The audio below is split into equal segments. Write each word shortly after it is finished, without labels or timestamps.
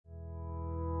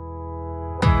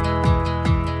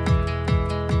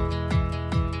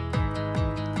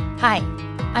Hi,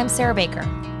 I'm Sarah Baker.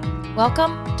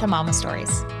 Welcome to Mama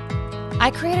Stories.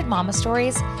 I created Mama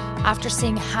Stories after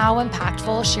seeing how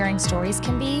impactful sharing stories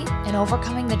can be in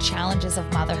overcoming the challenges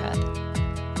of motherhood.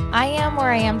 I am where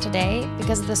I am today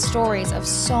because of the stories of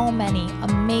so many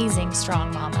amazing,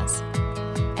 strong mamas.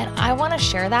 And I want to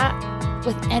share that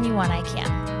with anyone I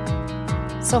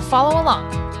can. So follow along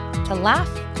to laugh,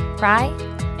 cry,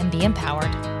 and be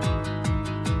empowered.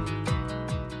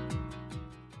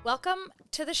 Welcome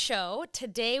to the show.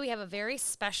 Today we have a very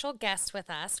special guest with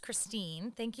us,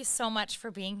 Christine. Thank you so much for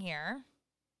being here.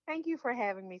 Thank you for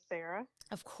having me, Sarah.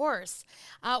 Of course.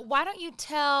 Why don't you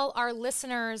tell our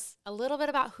listeners a little bit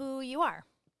about who you are?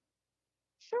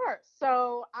 Sure.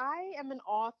 So, I am an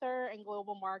author and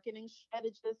global marketing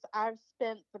strategist. I've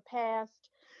spent the past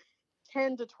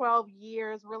 10 to 12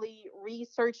 years really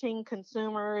researching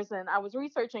consumers, and I was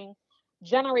researching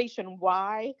Generation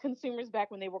Y consumers back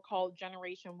when they were called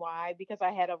Generation Y because I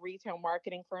had a retail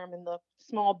marketing firm, and the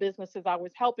small businesses I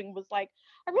was helping was like,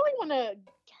 I really want to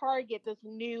target this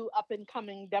new up and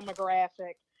coming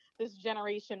demographic, this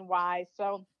Generation Y.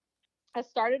 So, I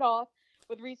started off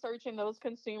with researching those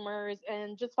consumers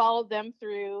and just followed them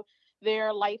through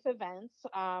their life events,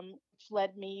 which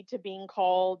led me to being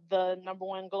called the number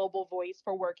one global voice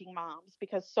for working moms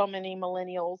because so many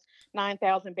millennials,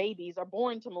 9,000 babies, are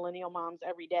born to millennial moms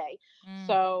every day. Mm.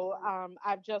 So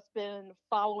I've just been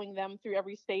following them through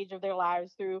every stage of their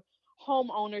lives through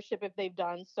home ownership if they've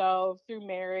done so, through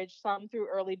marriage, some through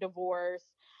early divorce.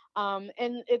 And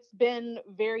it's been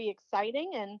very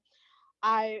exciting. And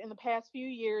I, in the past few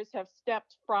years, have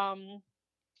stepped from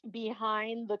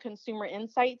behind the consumer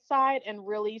insight side and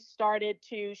really started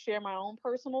to share my own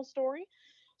personal story.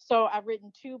 So I've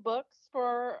written two books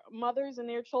for mothers and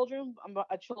their children.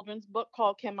 A children's book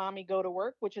called Can Mommy Go to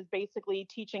Work, which is basically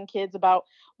teaching kids about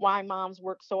why moms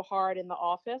work so hard in the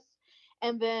office.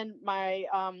 And then my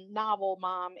novel,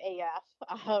 Mom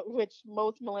AF, which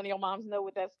most millennial moms know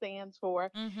what that stands for.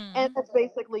 And Mm-hmm. it's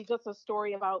basically just a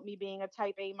story about me being a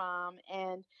type A mom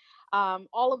and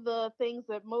all of the things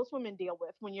that most women deal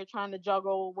with when you're trying to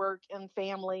juggle work and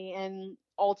family and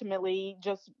ultimately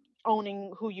just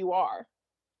owning who you are.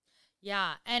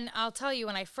 Yeah, and I'll tell you,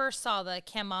 when I first saw the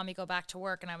Can Mommy Go Back to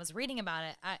Work and I was reading about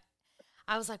it,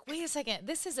 I was like, wait a second,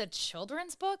 this is a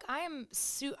children's book? I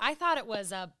thought it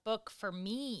was a book for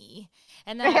me.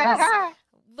 And then I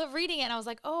was reading it and I was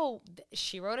like, oh,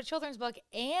 she wrote a children's book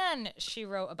and she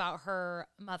wrote about her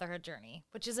motherhood journey,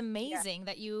 which is Yeah, amazing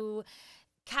that you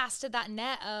casted that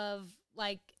net of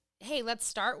like, hey, let's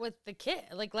start with the kid.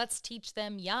 Like, let's teach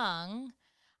them young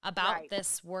about right.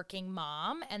 this working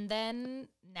mom. And then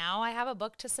now I have a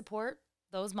book to support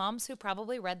those moms who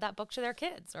probably read that book to their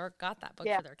kids or got that book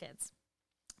Yeah, for their kids.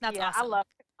 That's yeah. I awesome. love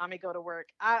Can Mommy Go to Work.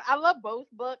 I love both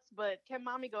books, but Can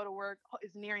Mommy Go to Work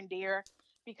is near and dear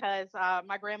because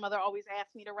my grandmother always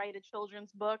asked me to write a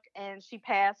children's book, and she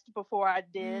passed before I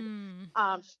did.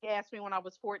 Mm. She asked me when I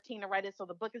was 14 to write it, so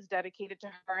the book is dedicated to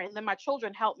her. And then my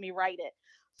children helped me write it.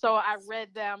 So I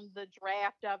read them the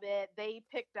draft of it. They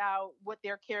picked out what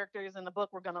their characters in the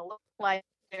book were going to look like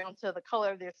down to the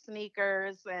color of their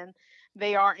sneakers, and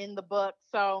they are in the book.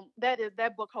 So that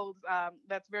book holds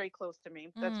that's very close to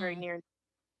me. That's very Mm. near.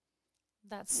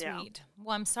 That's Yeah. sweet.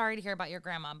 Well, I'm sorry to hear about your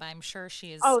grandma, but I'm sure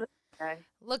she is Oh, okay.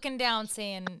 looking down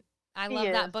saying, I She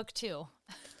love that is. book too.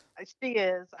 She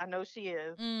is. I know she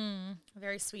is.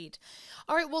 Very sweet.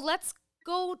 All right, well, let's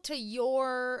go to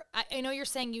I know you're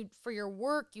saying you, for your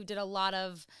work, you did a lot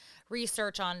of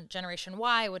research on Generation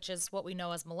Y, which is what we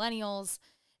know as millennials.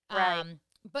 Right.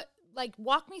 But like,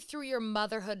 walk me through your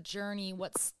motherhood journey.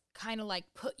 What's kind of like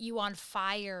put you on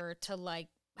fire to like,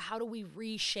 how do we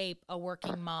reshape a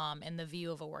working mom and the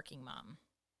view of a working mom?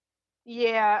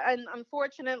 Yeah, and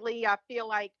unfortunately, I feel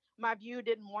like my view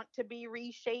didn't want to be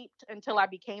reshaped until I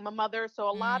became a mother.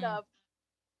 So Mm,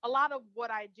 a lot of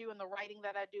what I do and the writing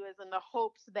that I do is in the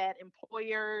hopes that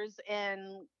employers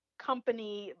and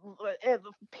company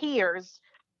peers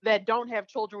that don't have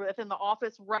children within the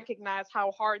office recognize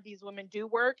how hard these women do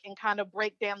work and kind of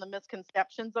break down the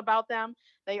misconceptions about them.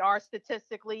 They are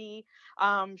statistically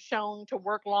shown to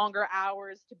work longer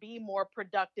hours, to be more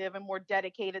productive and more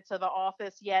dedicated to the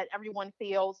office, yet everyone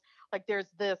feels like there's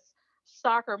this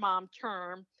soccer mom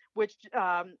term which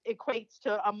equates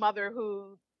to a mother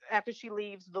who after she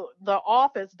leaves the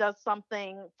office does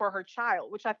something for her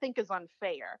child, which I think is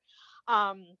unfair.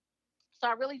 um, so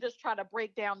I really just try to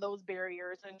break down those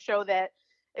barriers and show that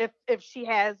if she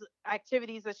has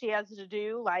activities that she has to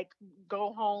do, like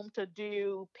go home to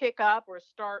do pickup or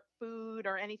start food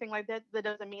or anything like that, that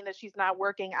doesn't mean that she's not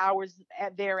working hours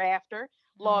thereafter,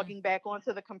 Mm, logging back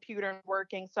onto the computer and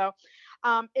working. So,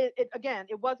 it again,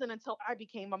 it wasn't until I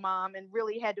became a mom and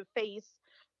really had to face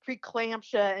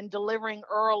preeclampsia and delivering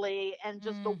early and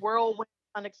just the mm, whirlwind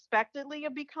unexpectedly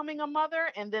of becoming a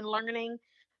mother, and then learning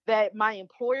that my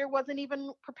employer wasn't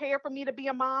even prepared for me to be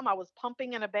a mom. I was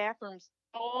pumping in a bathroom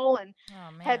stall and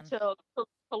oh had man. to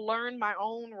learn my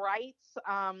own rights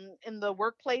in the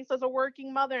workplace as a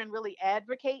working mother and really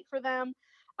advocate for them.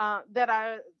 That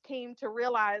I came to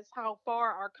realize how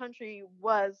far our country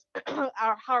was,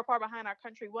 how far behind our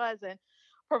country was in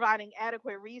providing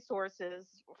adequate resources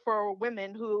for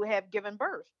women who have given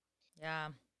birth. Yeah.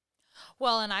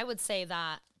 Well, and I would say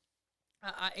that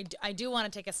I do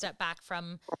want to take a step back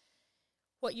from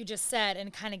what you just said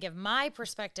and kind of give my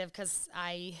perspective because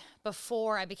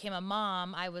before I became a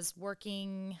mom, I was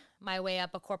working my way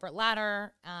up a corporate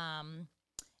ladder. And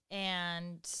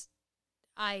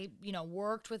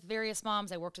worked with various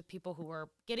moms. I worked with people who were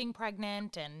getting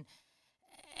pregnant and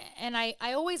I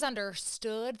always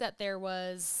understood that there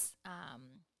was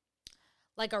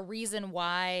like a reason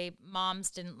why moms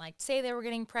didn't like say they were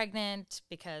getting pregnant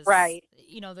because Right.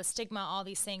 the stigma, all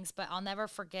these things. But I'll never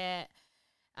forget.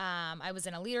 I was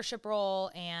in a leadership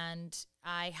role and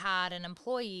I had an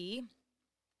employee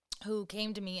who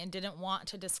came to me and didn't want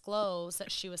to disclose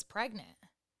that she was pregnant.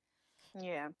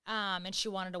 Yeah. And she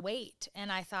wanted to wait.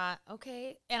 And I thought,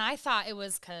 okay. And I thought it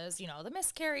was because, the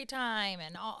miscarry time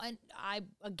and all. And I,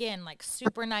 again, like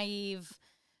super naive,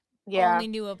 Yeah. only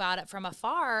knew about it from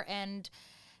afar. And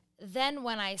then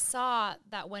when I saw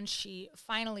that when she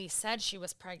finally said she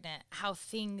was pregnant, how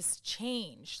things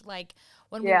changed. Like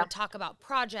when we Yeah. would talk about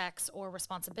projects or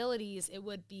responsibilities, it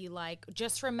would be like,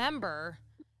 just remember,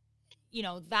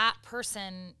 that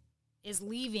person is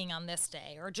leaving on this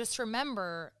day, or just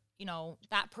remember,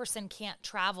 that person can't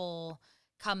travel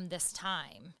come this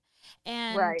time.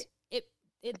 And Right.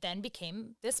 it then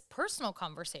became this personal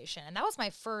conversation. And that was my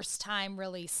first time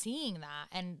really seeing that.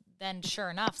 And then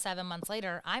sure enough, 7 months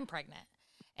later, I'm pregnant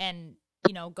and,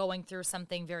 going through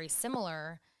something very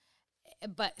similar,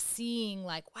 but seeing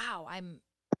like, wow, I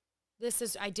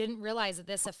didn't realize that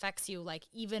this affects you like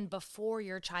even before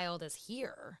your child is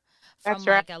here from That's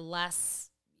right. like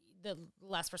the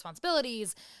less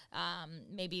responsibilities,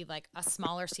 maybe like a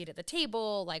smaller seat at the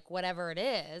table, like whatever it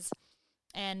is.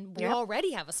 And we Yeah.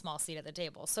 already have a small seat at the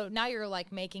table. So now you're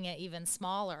like making it even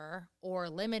smaller or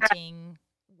limiting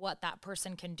what that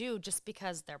person can do just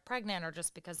because they're pregnant or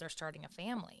just because they're starting a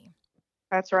family.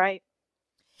 That's right.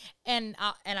 And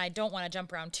I don't want to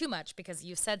jump around too much because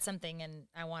you said something and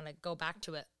I want to go back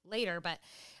to it later, but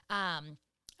um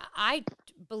I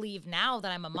believe now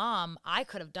that I'm a mom, I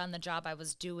could have done the job I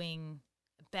was doing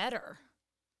better.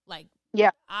 Like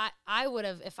Yeah. I would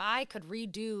have, if I could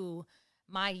redo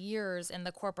my years in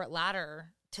the corporate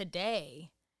ladder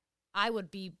today, I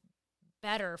would be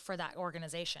better for that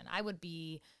organization. I would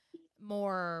be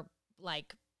more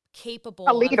like A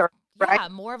capable of, leader. Right. yeah,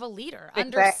 more of a leader,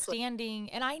 Exactly. understanding.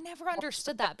 And I never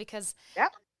understood that because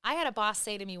Yep. I had a boss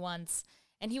say to me once,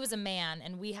 and he was a man,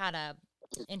 and we had a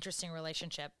interesting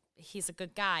relationship. He's a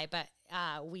good guy, but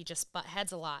we just butt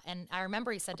heads a lot. And I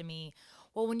remember he said to me,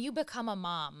 "Well, when you become a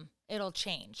mom, it'll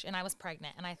change." And I was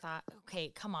pregnant, and I thought, "Okay,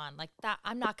 come on, like that.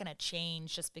 I'm not gonna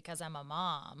change just because I'm a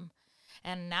mom."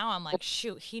 And now I'm like,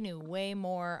 shoot, he knew way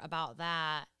more about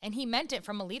that. And he meant it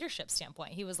from a leadership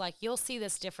standpoint. He was like, you'll see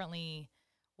this differently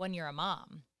when you're a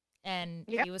mom. And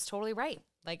Yep. he was totally right.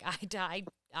 Like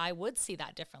I would see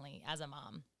that differently as a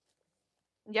mom.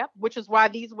 Yep. Which is why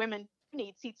these women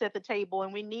need seats at the table,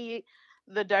 and we need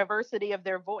the diversity of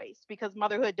their voice, because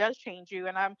motherhood does change you.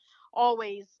 And I'm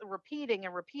always repeating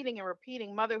and repeating and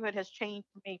repeating, motherhood has changed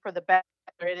me for the better.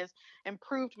 It has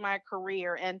improved my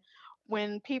career. And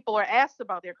when people are asked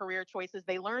about their career choices,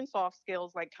 they learn soft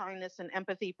skills like kindness and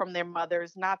empathy from their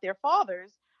mothers, not their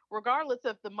fathers, regardless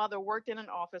if the mother worked in an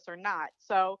office or not.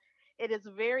 So it is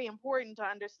very important to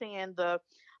understand the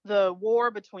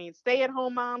war between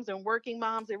stay-at-home moms and working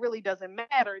moms. It really doesn't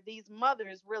matter. These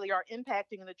mothers really are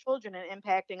impacting the children and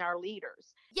impacting our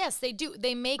leaders. Yes, they do.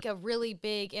 They make a really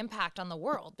big impact on the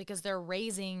world because they're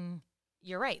raising,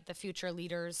 you're right, the future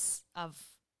leaders of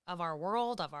our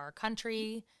world, of our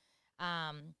country.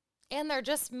 Um, and they're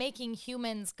just making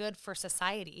humans good for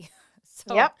society.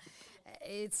 So Yep.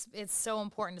 it's so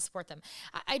important to support them.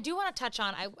 I do want to touch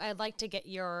on, I'd like to get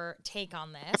your take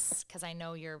on this because I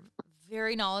know you're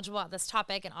very knowledgeable about this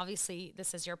topic and obviously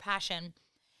this is your passion.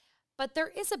 But there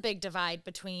is a big divide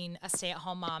between a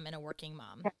stay-at-home mom and a working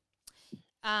mom.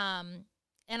 Um,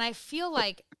 And I feel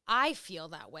like I feel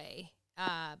that way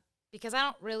because I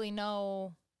don't really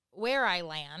know where I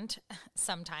land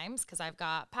sometimes because I've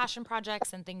got passion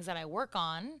projects and things that I work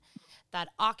on that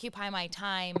occupy my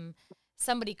time.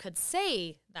 Somebody could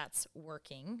say that's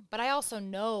working, but I also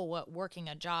know what working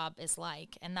a job is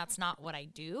like, and that's not what I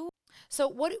do. So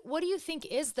what do you think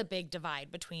is the big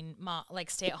divide between like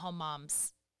stay-at-home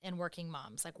moms and working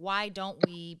moms? Like why don't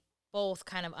we both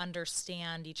kind of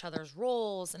understand each other's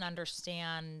roles and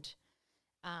understand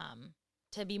um,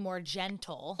 to be more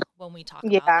gentle when we talk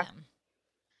about Yeah. them?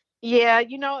 Yeah,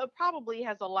 it probably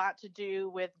has a lot to do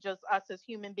with just us as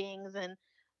human beings and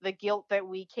the guilt that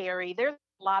we carry. There's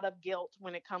a lot of guilt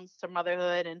when it comes to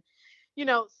motherhood. And,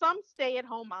 some stay at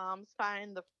home moms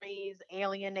find the phrase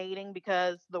alienating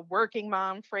because the working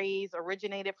mom phrase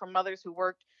originated from mothers who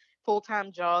worked full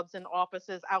time jobs in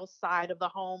offices outside of the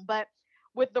home. But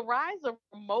with the rise of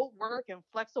remote work and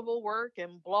flexible work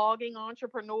and blogging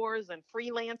entrepreneurs and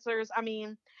freelancers, I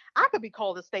mean, I could be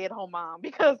called a stay at home mom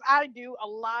because I've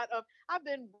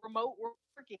been remote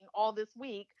working all this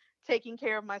week taking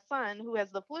care of my son who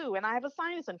has the flu and I have a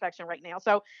sinus infection right now.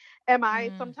 So, am I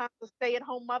Mm, sometimes a stay at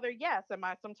home mother? Yes. Am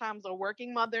I sometimes a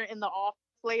working mother in the office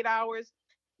late hours?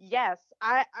 Yes.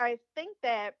 I think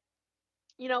that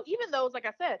even those, like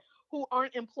I said, who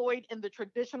aren't employed in the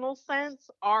traditional sense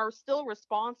are still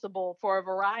responsible for a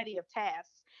variety of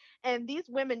tasks. And these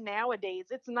women nowadays,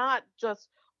 it's not just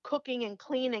cooking and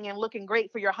cleaning and looking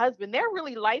great for your husband. They're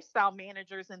really lifestyle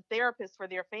managers and therapists for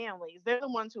their families. They're the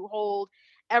ones who hold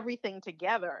everything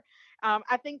together.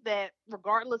 I think that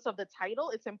regardless of the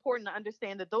title, it's important to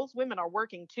understand that those women are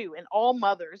working too. And all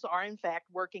mothers are, in fact,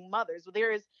 working mothers.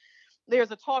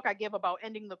 There's a talk I give about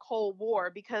ending the Cold War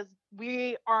because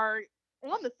we are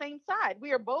on the same side.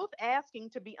 We are both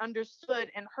asking to be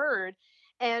understood and heard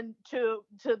and to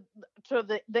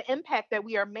the impact that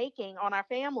we are making on our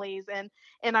families and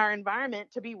our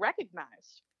environment to be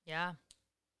recognized. yeah.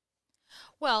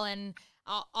 Well, and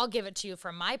I'll give it to you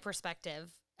from my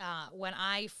perspective. When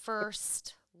I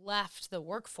first left the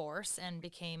workforce and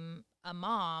became a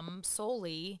mom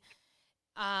solely,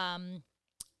 um,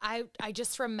 I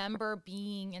just remember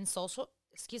being in social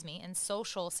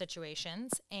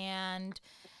situations, and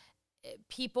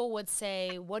people would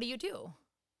say, "What do you do?"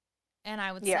 And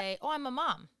I would Yeah. say, "Oh, I'm a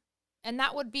mom." And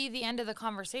that would be the end of the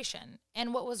conversation.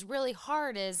 And what was really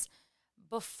hard is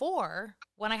before,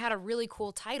 when I had a really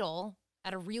cool title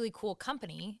at a really cool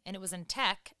company and it was in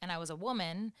tech and I was a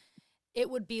woman, it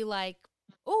would be like,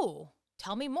 "Oh,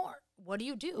 tell me more. What do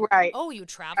you do? Right. Oh, you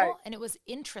Right. travel?" And it was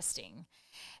interesting.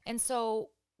 And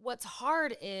so what's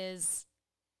hard is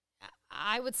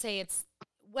I would say it's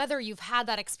whether you've had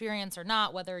that experience or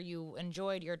not, whether you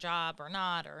enjoyed your job or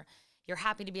not, or you're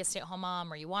happy to be a stay at home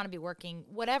mom or you want to be working,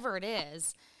 whatever it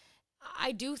is,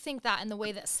 I do think that in the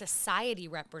way that society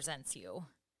represents you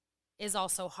is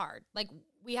also hard. Like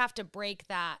we have to break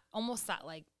that almost that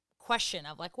like question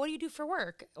of like, what do you do for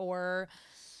work? Or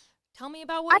tell me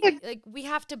about I what you ag- like. We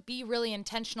have to be really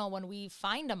intentional when we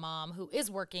find a mom who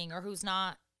is working or who's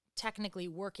not technically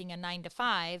working a 9 to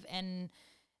 5 and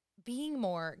being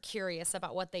more curious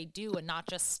about what they do and not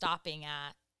just stopping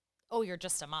at, oh, you're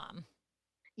just a mom.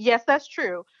 yes, that's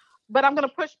true. But I'm going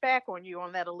to push back on you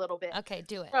on that a little bit. Okay,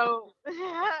 do it. So,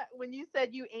 when you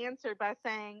said you answered by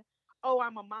saying, "Oh,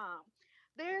 I'm a mom,"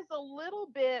 there's a little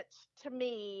bit to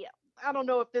me. I don't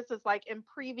know if this is like in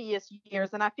previous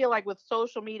years, and I feel like with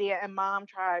social media and mom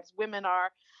tribes, women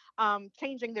are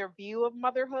changing their view of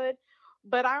motherhood.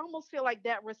 But I almost feel like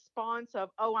that response of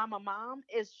 "Oh, I'm a mom"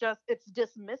 is it's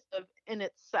dismissive in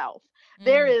itself.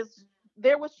 There Mm, is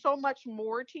there was so much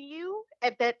more to you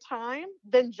at that time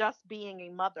than just being a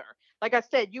mother. Like I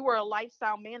said, you were a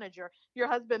lifestyle manager. Your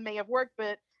husband may have worked,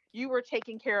 but you were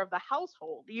taking care of the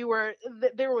household.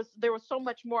 There was so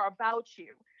much more about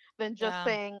you than just yeah,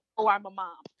 saying, "Oh, I'm a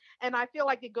mom." And I feel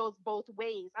like it goes both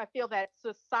ways. I feel that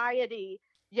society,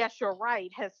 yes, you're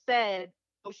right, has said,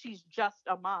 "Oh, she's just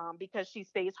a mom because she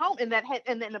stays home." And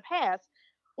in the past,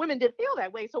 women did feel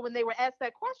that way. So when they were asked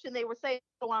that question, they were saying,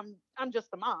 "Oh, I'm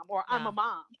just a mom," or "I'm a yeah,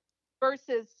 mom."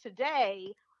 Versus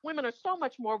today, women are so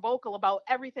much more vocal about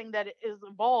everything that is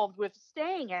involved with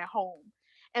staying at home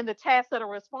and the tasks that are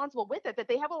responsible with it, that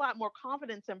they have a lot more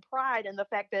confidence and pride in the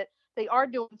fact that they are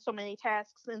doing so many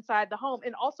tasks inside the home.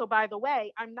 And also, by the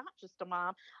way, I'm not just a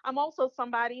mom. I'm also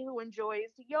somebody who enjoys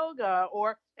yoga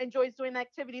or enjoys doing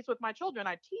activities with my children.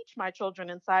 I teach my children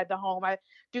inside the home. I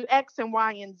do X and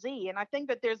Y and Z. And I think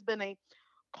that there's been a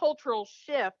cultural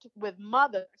shift with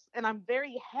mothers, and I'm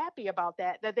very happy about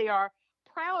that they are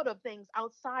proud of things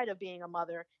outside of being a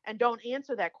mother and don't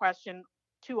answer that question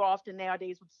too often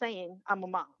nowadays with saying I'm a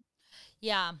mom.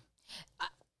 yeah.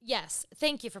 Yes,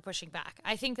 thank you for pushing back.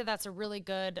 I think that that's a really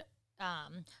good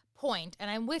point, and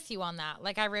I'm with you on that.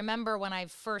 Like, I remember when I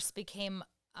first became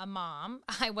a mom,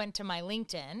 I went to my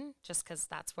LinkedIn just because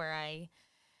that's where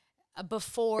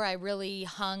before I really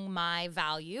hung my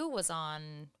value was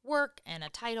on work and a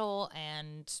title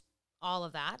and all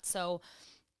of that. So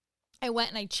I went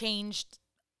and I changed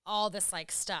all this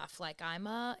like stuff. Like I'm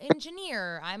a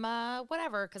engineer, I'm a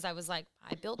whatever, because I was like,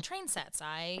 I build train sets.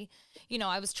 I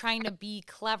was trying to be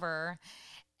clever.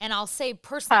 And I'll say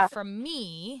personally Huh. for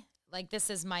me, like this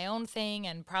is my own thing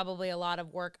and probably a lot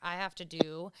of work I have to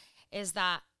do, is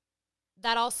that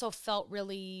also felt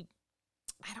really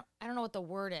I don't know what the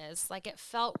word is. Like it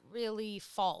felt really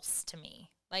false to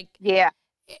me. Yeah.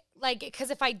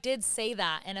 Because if I did say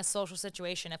that in a social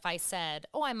situation, if I said,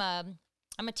 "Oh, I'm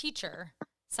a teacher,"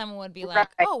 someone would be like,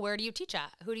 Right. "Oh, where do you teach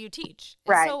at? Who do you teach?"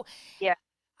 Right. So Yeah.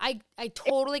 I It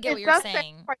totally get what it you're does sound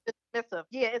saying. quite dismissive.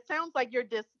 Yeah, it sounds like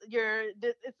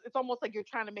it's almost like you're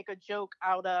trying to make a joke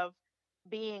out of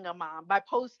being a mom by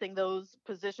posting those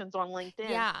positions on LinkedIn.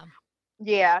 Yeah,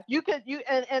 Yeah, you could you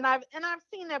and I've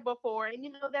seen that before,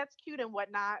 and that's cute and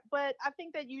whatnot, but I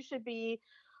think that you should be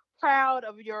proud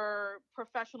of your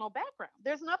professional background.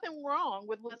 There's nothing wrong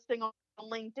with listing on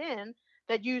LinkedIn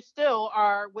that you still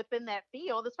are within that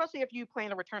field, especially if you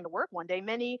plan to return to work one day.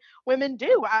 Many women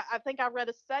do. I think I read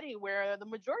a study where the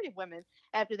majority of women,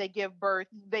 after they give birth,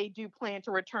 they do plan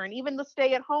to return, even the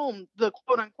stay at home, the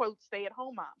quote unquote stay at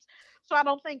home moms. So I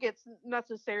don't think it's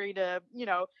necessary to,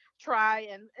 try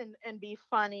and be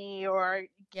funny or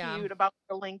yeah, cute about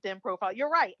the LinkedIn profile. You're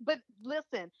right. But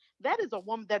listen, that is a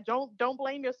woman that don't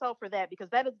blame yourself for that, because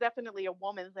that is definitely a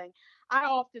woman thing. I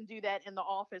often do that in the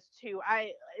office too.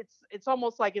 It's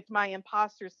almost like it's my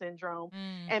imposter syndrome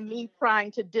mm, and me trying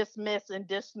to dismiss and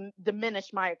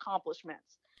diminish my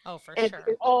accomplishments. oh for it, sure.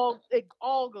 it all it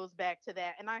all goes back to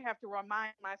that, and I have to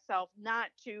remind myself not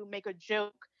to make a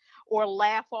joke or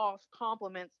laugh off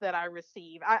compliments that I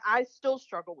receive. I still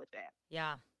struggle with that.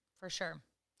 Yeah, for sure.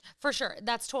 For sure.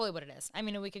 That's totally what it is. I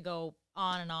mean, we could go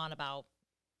on and on about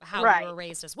how we Right. were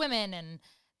raised as women and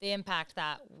the impact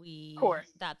Of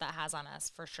course. that has on us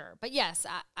for sure. But yes,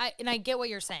 I get what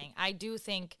you're saying. I do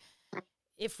think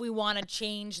if we want to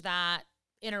change that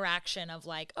interaction of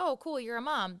like, oh, cool, you're a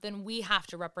mom, then we have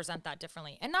to represent that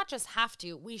differently. And not just have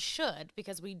to, we should,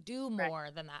 because we do Right. more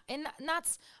than that. And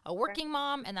that's a Right. working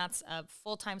mom and that's a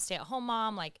full-time stay-at-home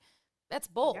mom. Like that's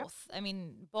Yep. both. I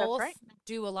mean, That's right. both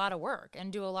do a lot of work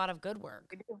and do a lot of good They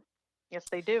work. do. Yes,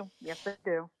 they do. Yes, they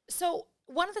do. So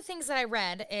one of the things that I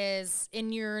read is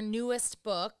in your newest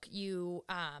book, you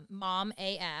Mom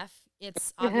AF.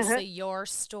 It's obviously your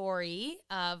story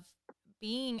of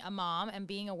being a mom and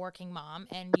being a working mom,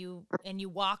 and you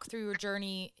walk through your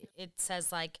journey. It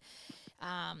says like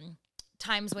um,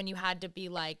 times when you had to be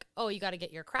like, oh, you got to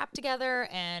get your crap together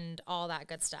and all that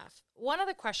good stuff. One of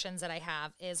the questions that I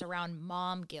have is around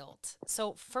mom guilt.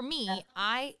 So for me,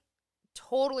 I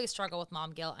totally struggle with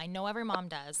mom guilt. I know every mom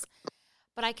does.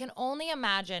 But I can only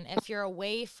imagine if you're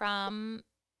away from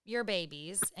your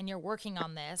babies and you're working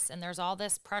on this and there's all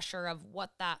this pressure of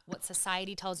what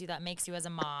society tells you that makes you as a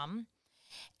mom,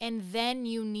 and then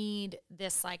you need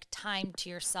this like time to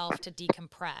yourself to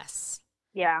decompress.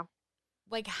 Yeah.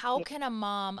 Like how Yeah. can a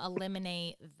mom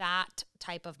eliminate that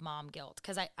type of mom guilt?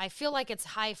 Because I feel like it's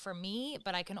high for me,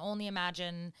 but I can only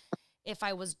imagine if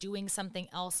I was doing something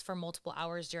else for multiple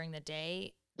hours during the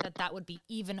day, that would be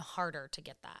even harder to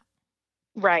get that.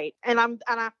 Right. And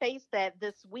I faced that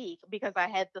this week because I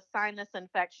had the sinus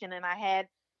infection, and I had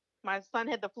my son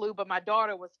had the flu, but my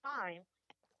daughter was fine.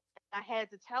 I had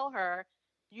to tell her,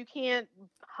 you can't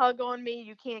hug on me,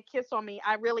 you can't kiss on me.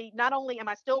 I really, not only am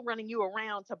I still running you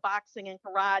around to boxing and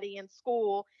karate and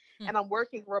school, Hmm. and I'm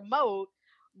working remote,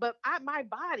 but my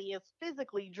body is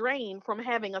physically drained from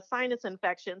having a sinus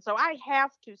infection. So I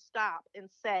have to stop and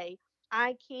say,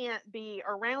 I can't be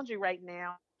around you right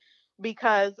now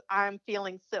because I'm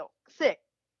feeling sick.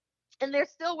 And there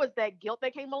still was that guilt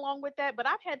that came along with that, but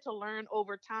I've had to learn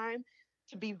over time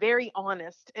to be very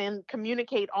honest and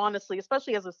communicate honestly,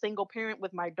 especially as a single parent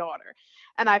with my daughter.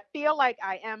 And I feel like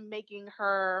I am making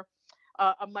her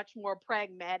a much more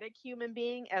pragmatic human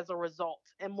being as a result,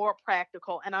 and more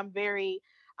practical. And I'm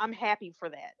happy for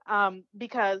that,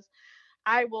 because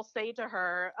I will say to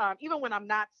her, even when I'm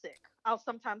not sick, I'll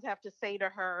sometimes have to say to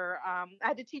her, I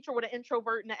had to teach her what an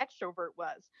introvert and an extrovert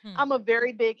was. Hmm. I'm a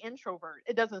very big introvert.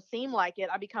 It doesn't seem like it.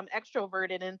 I become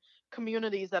extroverted in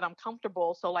communities that I'm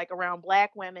comfortable. So, like around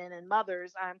Black women and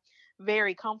mothers, I'm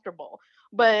very comfortable.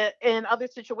 But in other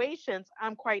situations,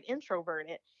 I'm quite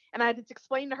introverted. And I had to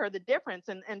explain to her the difference,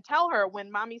 and tell her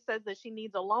when mommy says that she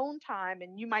needs alone time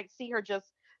and you might see her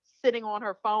just sitting on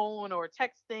her phone or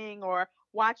texting or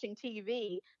watching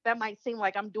TV, that might seem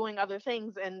like I'm doing other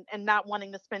things and not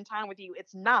wanting to spend time with you.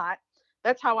 It's not.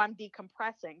 That's how I'm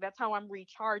decompressing. That's how I'm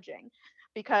recharging.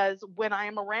 Because when I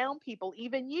am around people,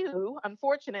 even you,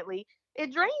 unfortunately,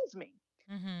 it drains me.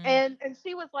 Mhm. And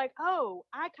she was like, "Oh,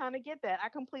 I kind of get that. I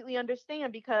completely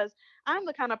understand because I'm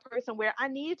the kind of person where I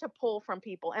need to pull from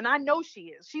people, and I know she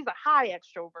is. She's a high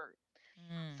extrovert.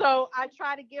 Mm. So I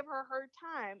try to give her her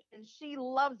time, and she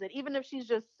loves it. Even if she's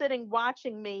just sitting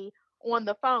watching me on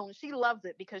the phone, she loves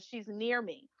it because she's near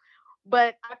me.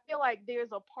 But I feel like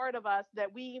there's a part of us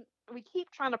that we keep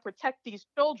trying to protect these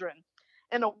children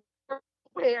in a world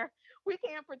where we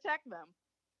can't protect them.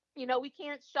 We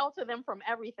can't shelter them from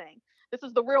everything. This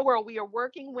is the real world. We are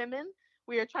working women.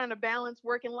 We are trying to balance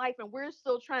work and life, and we're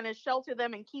still trying to shelter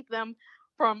them and keep them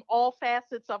from all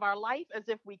facets of our life as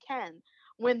if we can.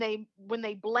 When they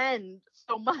blend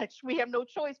so much, we have no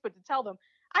choice but to tell them,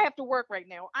 I have to work right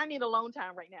now. I need alone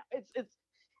time right now.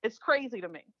 It's crazy to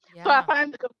me. So I Yeah.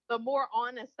 find that the more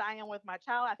honest I am with my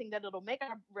child, I think that it'll make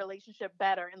our relationship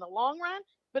better in the long run,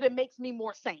 but it makes me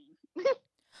more sane,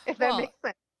 if that Well, makes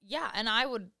sense. yeah, and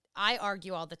I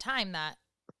argue all the time that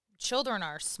children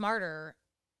are smarter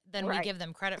than we Right. give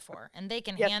them credit for, and they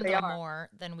can Yes, they handle are. more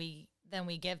than we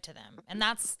give to them. And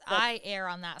that's That's I err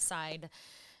on that side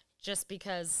just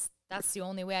because that's the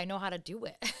only way I know how to do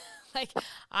it. Like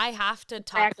I have to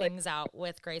talk exactly things out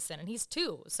with Grayson, and he's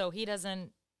 2, so he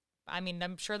doesn't. I mean,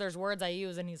 I'm sure there's words I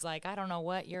use, and he's like, I don't know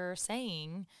what you're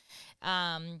saying.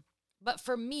 Um, but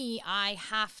for me, I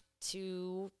have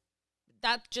to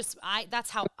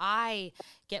that's how I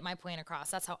get my point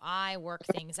across. That's how I work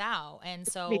things out. And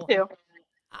me so too.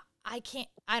 I can't,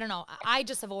 I don't know. I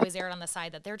just have always erred on the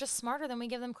side that they're just smarter than we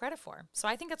give them credit for. So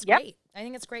I think it's Yep. great. I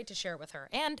think it's great to share it with her.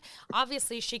 And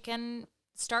obviously she can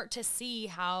start to see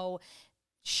how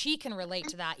she can relate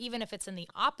to that, even if it's in the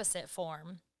opposite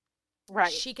form.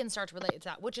 Right. She can start to relate to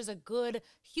that, which is a good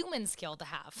human skill to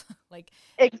have. Like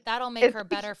It's that'll make it's her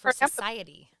better teaching for her empathy.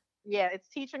 society. Yeah, it's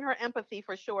teaching her empathy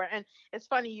for sure. And it's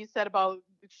funny you said about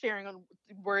sharing on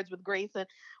words with Grace and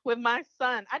with my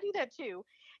son. I do that too.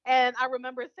 And I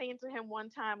remember saying to him one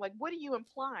time, like, what are you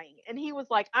implying? And he was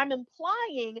like, I'm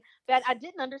implying that I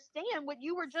didn't understand what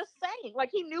you were just saying. Like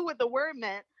he knew what the word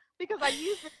meant because I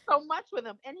used it so much with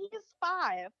him. And he is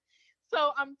 5.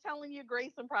 So I'm telling you,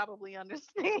 Grayson probably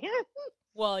understands.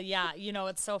 Well, yeah,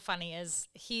 it's so funny is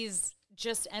he's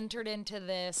just entered into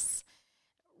this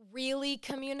really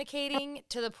communicating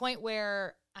to the point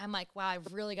where I'm like, wow,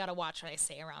 I've really got to watch what I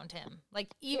say around him.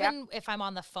 Like Yeah. even if I'm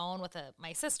on the phone with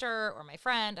my sister or my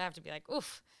friend, I have to be like,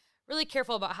 oof, really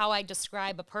careful about how I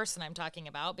describe a person I'm talking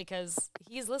about because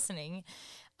he's listening.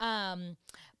 Um,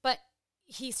 but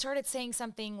he started saying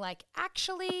something like,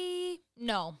 actually,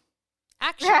 no.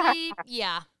 Actually,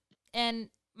 yeah. And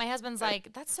my husband's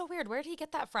like, that's so weird. Where did he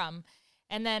get that from?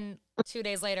 And then 2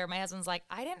 days later, my husband's like,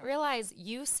 I didn't realize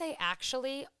you say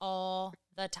actually all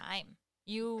the time.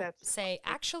 You That's say,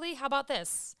 actually, how about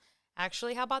this?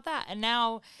 Actually, how about that? And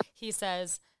now he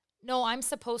says, no, I'm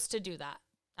supposed to do that.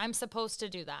 I'm supposed to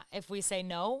do that. If we say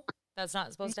no, that's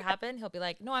not supposed to happen, he'll be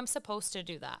like, no, I'm supposed to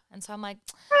do that. And so I'm like,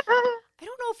 I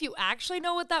don't know if you actually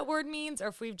know what that word means or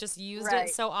if we've just used it right.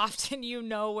 so often you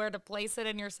know where to place it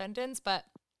in your sentence, but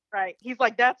Right. He's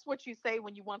like, that's what you say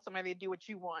when you want somebody to do what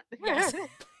you want. yes.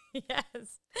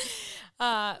 Yes.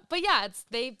 But yeah, it's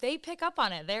they pick up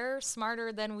on it. They're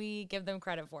smarter than we give them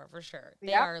credit for sure.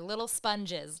 They Yep. are little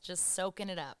sponges just soaking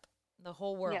it up, the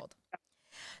whole Yeah. world.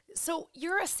 So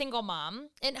you're a single mom,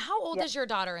 and how old Yeah. is your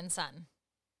daughter and son?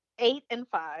 8 and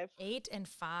 5. 8 and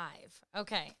 5.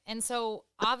 Okay. And so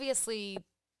obviously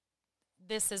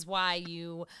this is why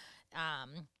you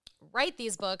um, write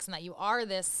these books and that you are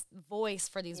this voice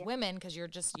for these Yeah. women because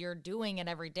you're doing it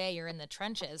every day. You're in the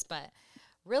trenches, but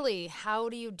really, how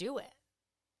do you do it?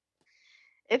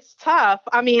 It's tough.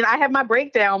 I mean, I have my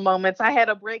breakdown moments. I had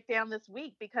a breakdown this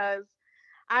week because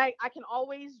I can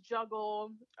always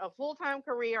juggle a full-time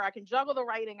career. I can juggle the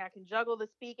writing, I can juggle the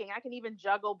speaking, I can even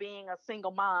juggle being a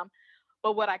single mom.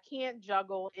 But what I can't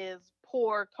juggle is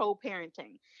poor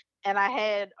co-parenting. And I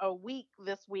had a week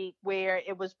this week where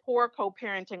it was poor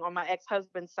co-parenting on my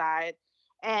ex-husband's side.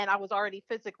 And I was already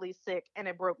physically sick and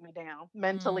it broke me down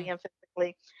mentally Mm, and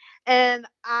physically. And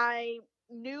I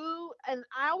knew, and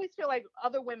I always feel like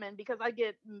other women, because I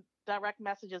get direct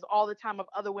messages all the time of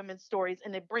other women's stories,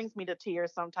 and it brings me to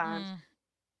tears sometimes. mm,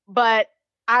 But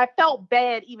I felt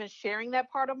bad even sharing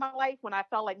that part of my life when I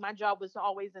felt like my job was to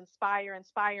always inspire,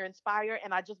 inspire, inspire.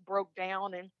 And I just broke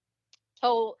down and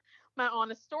told my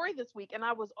honest story this week. And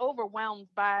I was overwhelmed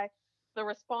by the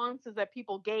responses that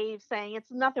people gave saying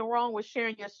it's nothing wrong with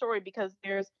sharing your story because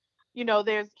there's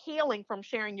there's healing from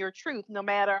sharing your truth, no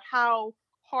matter how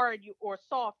hard you or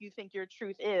soft you think your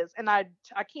truth is. And I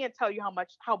can't tell you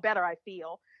how better I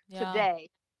feel Yeah. today,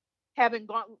 having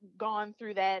gone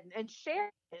through that and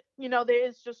shared it. There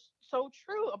is just so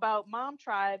true about mom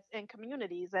tribes and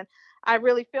communities. And I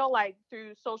really feel like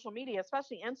through social media,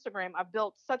 especially Instagram, I've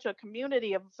built such a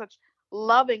community of such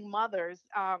loving mothers.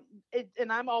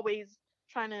 And I'm always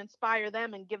trying to inspire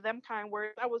them and give them kind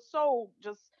words. I was so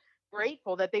just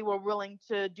grateful that they were willing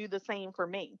to do the same for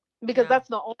me, because Yeah. that's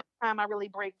the only time I really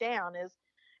break down is.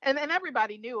 And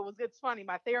everybody knew it was. It's funny.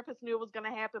 My therapist knew it was going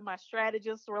to happen. My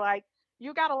strategists were like,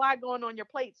 you got a lot going on your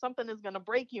plate. Something is going to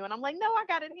break you. And I'm like, no, I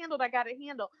got it handled. I got it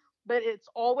handled. But it's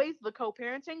always the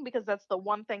co-parenting, because that's the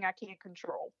one thing I can't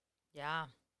control. Yeah.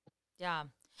 Yeah.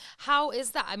 How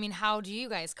is that? I mean, how do you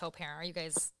guys co-parent? Are you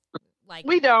guys like,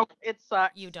 We don't. It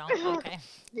sucks. you don't? Okay.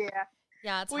 Yeah,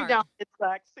 Yeah, it's we hard. don't. It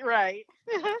sucks. Right.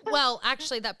 Well,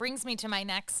 actually, that brings me to my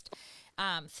next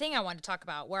thing I wanted to talk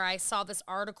about, where I saw this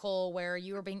article where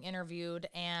you were being interviewed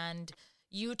and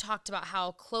you talked about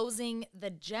how closing the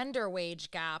gender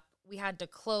wage gap, we had to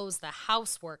close the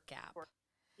housework gap.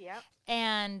 Yep.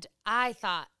 And I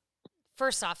thought,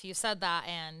 first off, you said that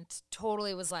and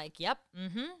totally was like, yep,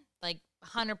 like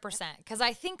 100%. Because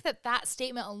I think that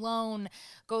statement alone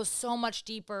goes so much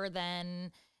deeper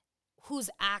than who's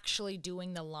actually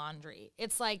doing the laundry.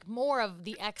 It's like more of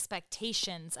the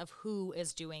expectations of who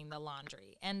is doing the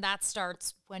laundry. And that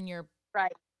starts when you're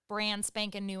Right. brand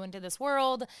spanking new into this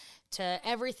world, to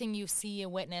everything you see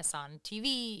and witness on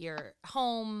TV, your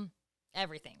home,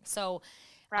 everything. So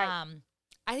Right.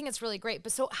 I think it's really great.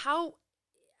 But so how,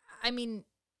 I mean,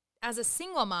 as a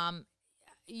single mom,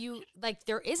 you like,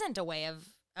 there isn't a way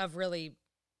of really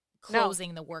No,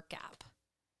 closing the work gap.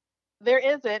 there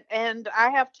isn't. And I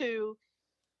have to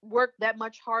work that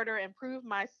much harder and prove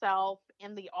myself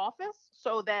in the office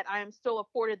so that I am still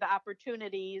afforded the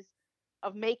opportunities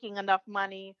of making enough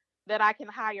money that I can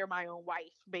hire my own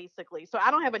wife, basically. So I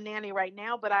don't have a nanny right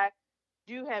now, but I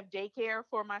do have daycare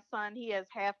for my son. He has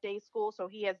half day school, so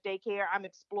he has daycare. I'm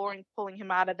exploring pulling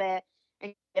him out of that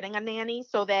and getting a nanny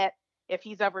so that if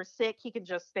he's ever sick, he can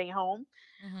just stay home.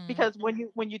 Mm-hmm. Because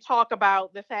when you talk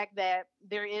about the fact that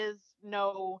there is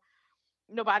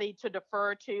nobody to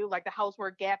defer to, like the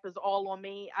housework gap is all on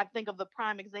me. I think of the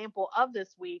prime example of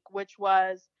this week, which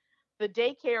was the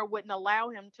daycare wouldn't allow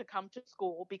him to come to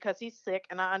school because he's sick,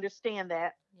 and I understand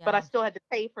that, but I Yeah. still had to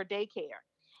pay for daycare.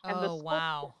 And the Oh, school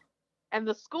wow. and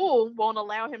the school won't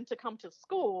allow him to come to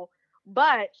school,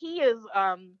 but he has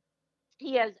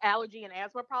allergy and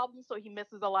asthma problems, so he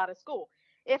misses a lot of school.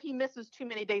 If he misses too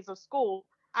many days of school,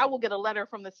 I will get a letter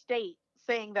from the state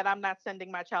saying that I'm not sending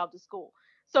my child to school.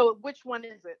 So which one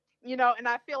is it? And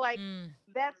I feel like Mm.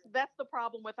 that's the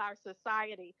problem with our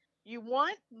society. You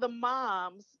want the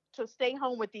moms to stay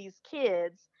home with these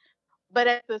kids, but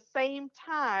at the same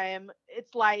time,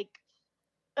 it's like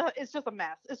it's just a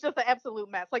mess. It's just an absolute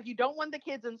mess. Like, you don't want the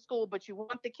kids in school, but you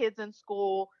want the kids in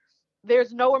school.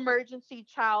 There's no emergency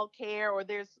child care, or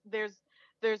there's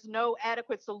no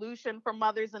adequate solution for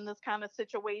mothers in this kind of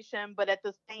situation, but at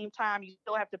the same time you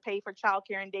still have to pay for child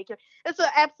care and daycare. It's an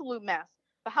absolute mess.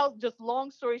 Just long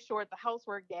story short, the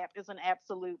housework gap is an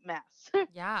absolute mess.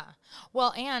 Yeah.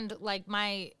 Well, and like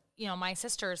my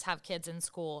sisters have kids in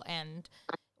school, and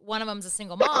one of them's a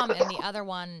single mom and the other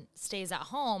one stays at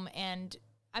home. And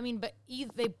I mean, but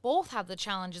they both have the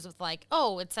challenges with like,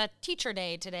 oh, it's a teacher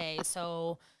day today.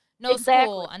 So no Exactly.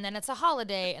 school. And then it's a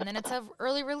holiday, and then it's a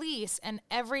early release. And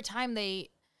every time they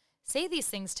say these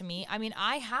things to me, I mean,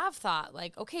 I have thought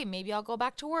like, okay, maybe I'll go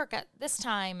back to work at this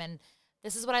time, and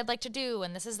this is what I'd like to do,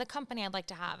 and this is the company I'd like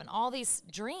to have, and all these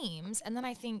dreams. And then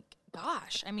I think,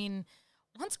 gosh, I mean,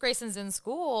 once Grayson's in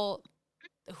school,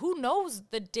 who knows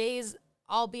the days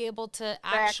I'll be able to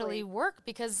actually Exactly. work,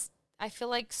 because I feel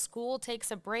like school takes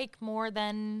a break more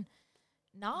than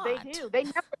They not. do.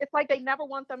 It's like they never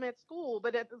want them at school,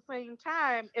 but at the same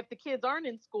time, if the kids aren't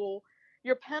in school,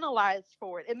 you're penalized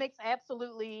for it. It makes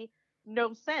absolutely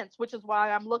no sense, which is why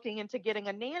I'm looking into getting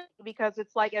a nanny, because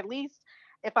it's like, at least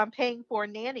if I'm paying for a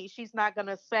nanny, she's not going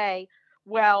to say,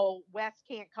 well, Wes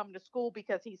can't come to school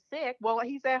because he's sick. Well,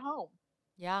 he's at home.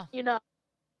 Yeah. You know,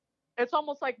 it's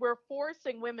almost like we're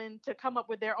forcing women to come up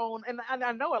with their own. And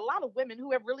I know a lot of women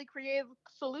who have really creative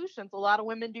solutions. A lot of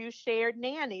women do shared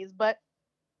nannies, but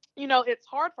it's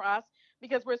hard for us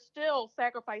because we're still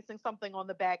sacrificing something on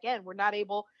the back end. We're not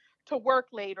able to work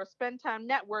late or spend time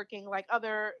networking like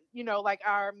like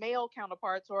our male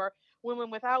counterparts or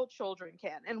women without children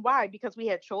can. And why? Because we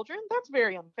had children? That's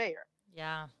very unfair.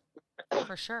 Yeah,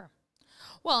 for sure.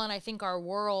 Well, and I think our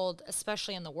world,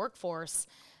 especially in the workforce,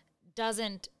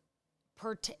 doesn't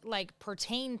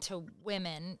pertain to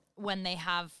women when they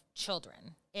have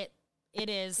children. It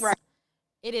is Right.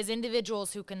 it is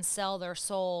individuals who can sell their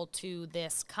soul to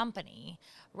this company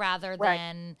rather Right.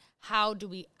 than how do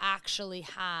we actually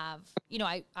have,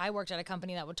 I worked at a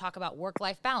company that would talk about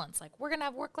work-life balance. Like, we're going to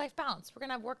have work-life balance. We're going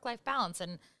to have work-life balance.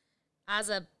 And as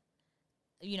a,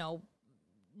 you know,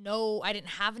 no, I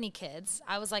didn't have any kids.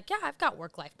 I was like, yeah, I've got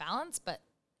work-life balance. But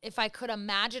if I could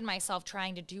imagine myself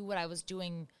trying to do what I was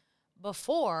doing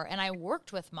before, and I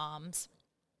worked with moms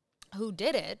who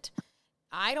did it,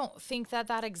 I don't think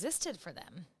that existed for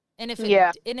them.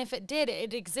 Yeah. And if it did,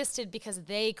 it existed because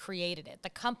they created it. The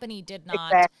company did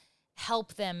not Exactly.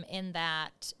 help them in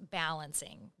that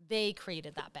balancing. They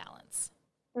created that balance.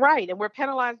 Right. And we're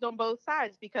penalized on both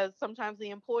sides because sometimes the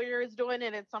employer is doing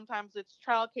it and sometimes it's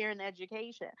childcare and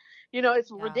education.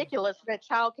 It's Yeah. ridiculous that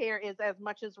childcare is as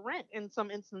much as rent in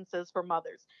some instances for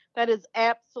mothers. That is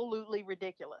absolutely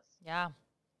ridiculous, Yeah.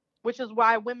 which is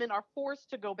why women are forced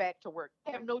to go back to work.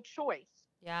 They have no choice.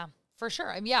 Yeah. For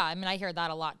sure. Yeah, I mean, I hear that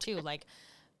a lot too. Like,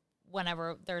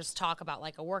 whenever there's talk about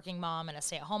like a working mom and a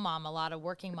stay-at-home mom, a lot of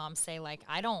working moms say like,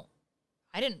 I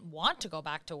didn't want to go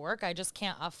back to work. I just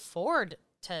can't afford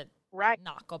to Right.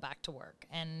 not go back to work.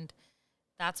 And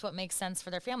that's what makes sense for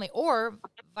their family. Or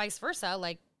vice versa,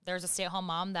 like there's a stay-at-home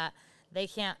mom that they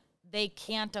can't they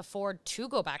can't afford to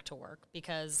go back to work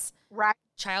because Right.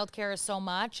 childcare is so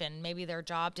much and maybe their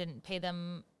job didn't pay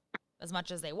them as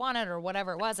much as they wanted or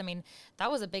whatever it was. I mean,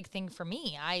 that was a big thing for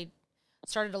me. I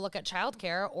started to look at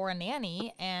childcare or a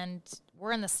nanny, and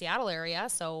we're in the Seattle area,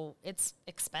 so it's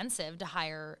expensive to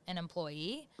hire an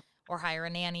employee or hire a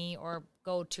nanny or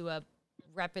go to a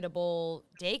reputable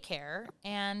daycare.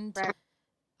 And Right.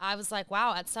 I was like,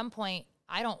 wow, at some point,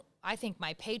 I think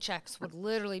my paychecks would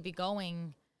literally be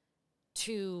going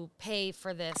to pay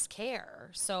for this care.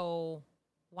 So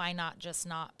why not just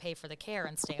not pay for the care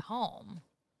and stay home?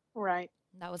 Right.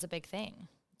 That was a big thing.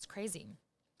 It's crazy.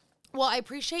 Well, I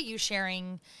appreciate you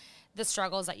sharing the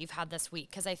struggles that you've had this week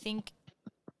because I think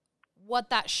what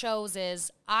that shows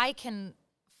is I can,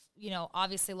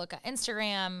 obviously look at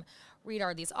Instagram, read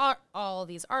all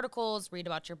these articles, read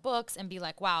about your books, and be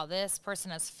like, wow, this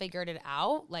person has figured it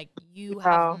out. Like, you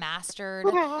have Oh. mastered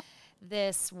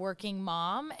this working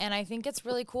mom. And I think it's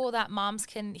really cool that moms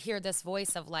can hear this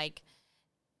voice of like,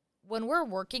 when we're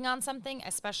working on something,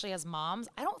 especially as moms,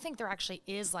 I don't think there actually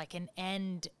is like an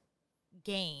end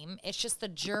game. It's just the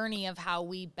journey of how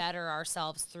we better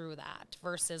ourselves through that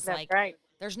versus That's like right.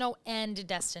 there's no end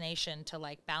destination to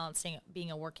like balancing being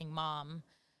a working mom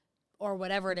or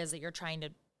whatever it is that you're trying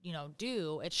to,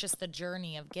 do. It's just the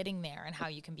journey of getting there and how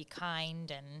you can be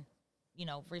kind and,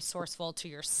 resourceful to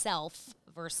yourself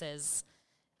versus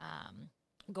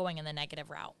going in the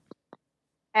negative route.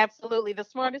 Absolutely. The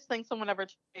smartest thing someone ever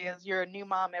told me is you're a new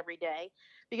mom every day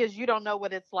because you don't know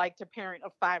what it's like to parent a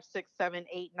 5, 6, 7,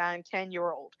 8, 9, 10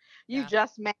 year old. You Yeah.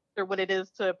 just mastered what it is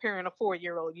to parent a 4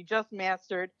 year old. You just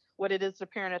mastered what it is to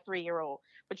parent a 3 year old.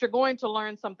 But you're going to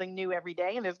learn something new every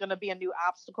day and there's going to be a new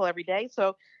obstacle every day.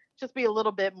 So just be a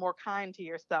little bit more kind to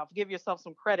yourself. Give yourself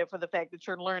some credit for the fact that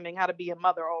you're learning how to be a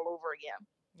mother all over again.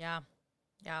 Yeah.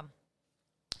 Yeah.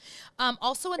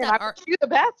 Also in And that I art. wish you the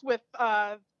best with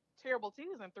terrible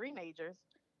twos and three majors.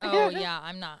 Oh yeah,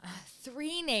 I'm not.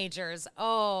 Three nagers.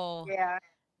 Oh, Yeah.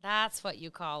 that's what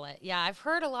you call it. Yeah, I've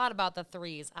heard a lot about the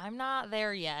threes. I'm not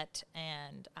there yet,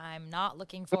 and I'm not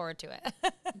looking forward to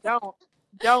it. Don't.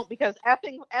 Don't because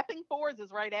effing fours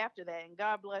is right after that, and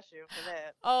God bless you for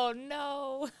that. Oh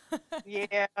no.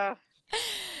 Yeah.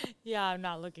 Yeah, I'm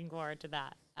not looking forward to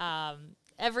that.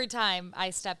 Every time I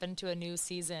step into a new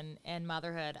season in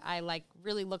motherhood, I like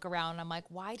really look around and I'm like,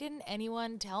 why didn't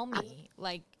anyone tell me?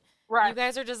 Like, you Right.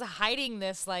 guys are just hiding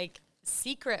this like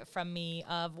secret from me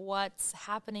of what's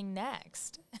happening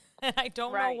next. And I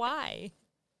don't know Right. why.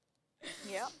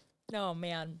 Yep. Oh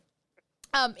man.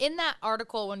 In that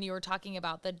article, when you were talking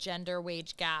about the gender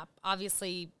wage gap,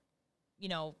 obviously,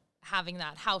 having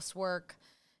that housework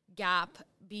gap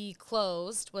be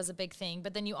closed was a big thing.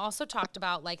 But then you also talked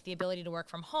about like the ability to work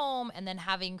from home and then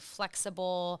having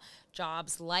flexible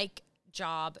jobs like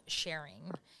job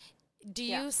sharing. Do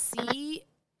Yeah. you see,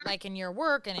 like in your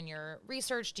work and in your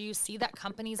research, do you see that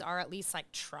companies are at least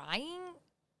like trying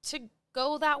to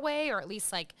go that way or at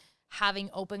least like having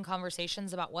open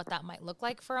conversations about what that might look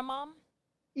like for a mom?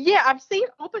 Yeah, I've seen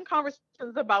open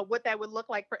conversations about what that would look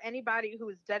like for anybody who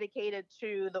is dedicated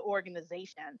to the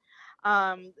organization.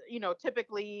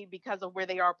 Typically because of where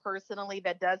they are personally,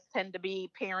 that does tend to be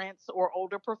parents or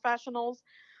older professionals.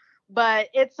 But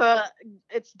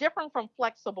it's different from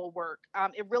flexible work.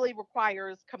 It really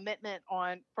requires commitment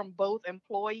on from both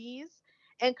employees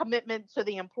and commitment to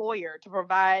the employer to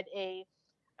provide a,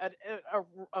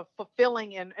 a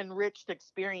fulfilling and enriched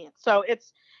experience. So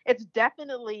it's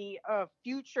definitely a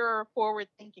future forward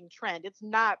thinking trend. It's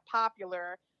not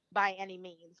popular by any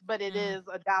means, but it Mm. is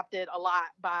adopted a lot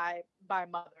by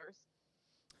mothers.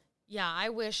 Yeah, I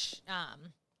wish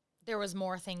there was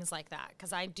more things like that,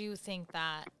 because I do think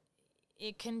that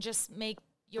it can just make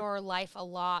your life a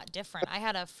lot different. I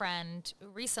had a friend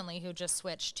recently who just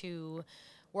switched to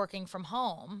working from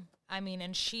home. I mean,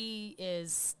 and she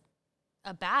is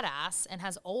a badass and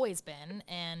has always been,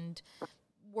 and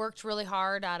worked really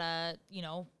hard at a,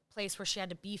 place where she had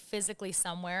to be physically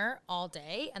somewhere all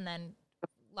day, and then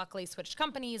luckily switched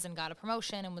companies and got a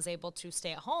promotion and was able to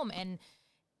stay at home, and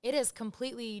it has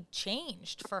completely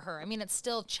changed for her. I mean, it's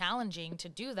still challenging to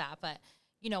do that, but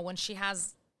when she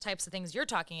has types of things you're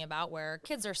talking about where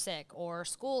kids are sick or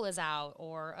school is out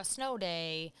or a snow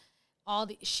day,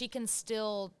 she can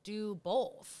still do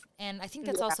both. And I think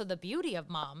that's Yeah, also the beauty of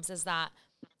moms, is that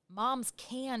moms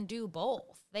can do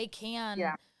both. They can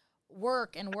yeah,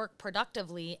 work and work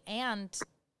productively and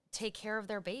take care of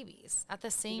their babies at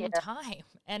the same yeah. time.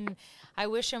 And I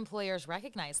wish employers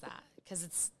recognize that,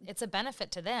 because it's a benefit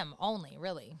to them only,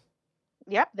 really.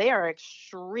 Yep, they are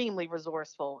extremely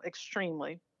resourceful,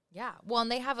 extremely. Yeah. Well, and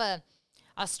they have a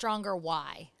stronger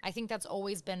why. I think that's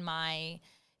always been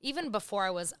even before I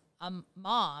was a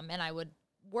mom and I would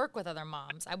work with other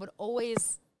moms, I would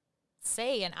always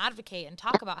say and advocate and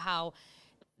talk about how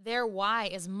their why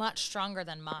is much stronger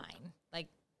than mine. Like,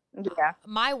 Yeah.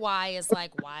 my why is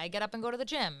like why I get up and go to the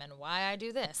gym and why I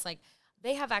do this. Like,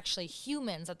 they have actually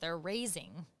humans that they're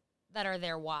raising that are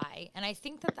their why. And I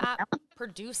think that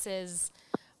produces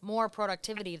more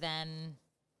productivity than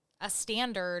a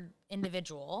standard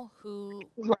individual who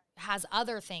Right. has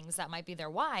other things that might be their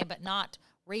why, but not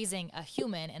raising a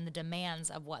human and the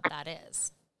demands of what that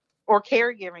is. Or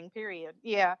caregiving, period.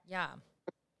 Yeah. Yeah,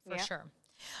 for Yeah. sure.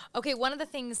 Okay, one of the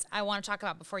things I want to talk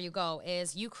about before you go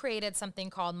is you created something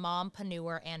called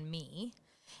Mompreneur and Me.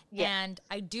 Yes. And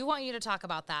I do want you to talk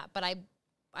about that, but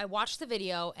I watched the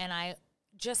video and I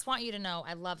just want you to know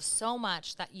I love so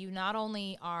much that you not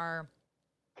only are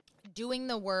doing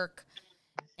the work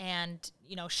and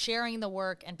sharing the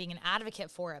work and being an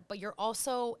advocate for it, but you're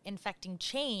also infecting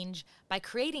change by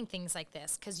creating things like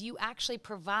this, because you actually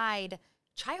provide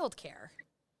childcare,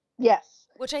 Yes.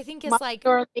 which I think My is like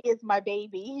journey is my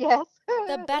baby. Yes.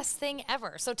 the best thing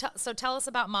ever. So tell us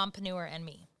about Mompreneur and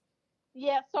Me.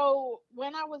 Yeah. So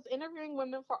when I was interviewing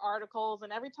women for articles,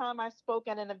 and every time I spoke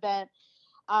at an event,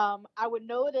 I would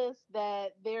notice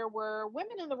that there were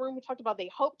women in the room who talked about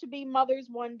they hope to be mothers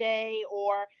one day,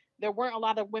 or there weren't a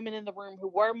lot of women in the room who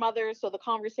were mothers. So the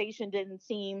conversation didn't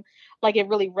seem like it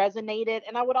really resonated.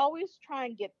 And I would always try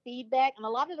and get feedback. And a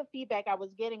lot of the feedback I was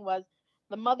getting was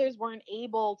the mothers weren't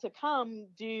able to come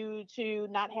due to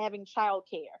not having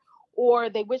childcare, or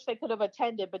they wish they could have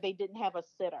attended, but they didn't have a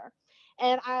sitter.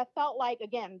 And I felt like,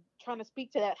 again, trying to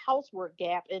speak to that housework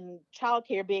gap and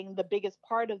childcare being the biggest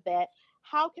part of that,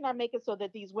 how can I make it so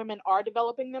that these women are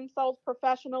developing themselves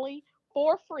professionally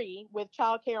for free with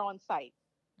childcare on site?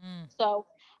 Mm. So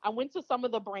I went to some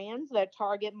of the brands that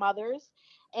target mothers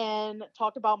and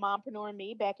talked about Mompreneur and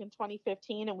Me back in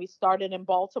 2015, and we started in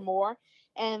Baltimore.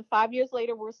 And 5 years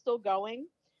later, we're still going.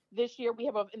 This year, we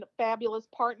have a fabulous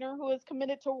partner who is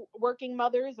committed to working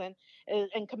mothers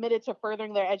and committed to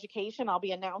furthering their education. I'll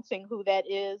be announcing who that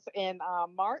is in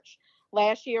March.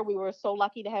 Last year, we were so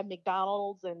lucky to have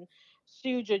McDonald's and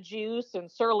Suja Juice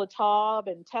and Sur La Table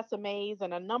and Tessa Mays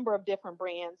and a number of different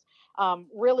brands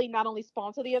really not only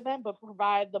sponsor the event, but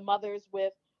provide the mothers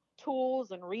with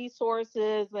tools and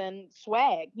resources and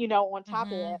swag, on top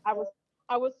of Mm-hmm. that.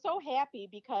 I was so happy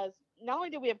because not only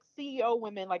did we have CEO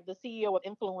women like the CEO of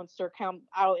Influencer come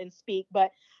out and speak,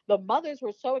 but the mothers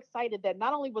were so excited that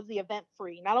not only was the event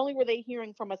free, not only were they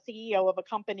hearing from a CEO of a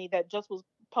company that just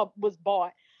was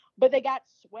bought, but they got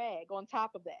swag on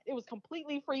top of that. It was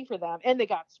completely free for them, and they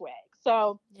got swag.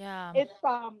 So Yeah. it's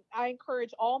I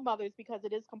encourage all mothers because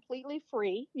it is completely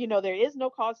free. There is no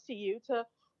cost to you to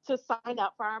sign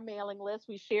up for our mailing list.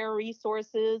 We share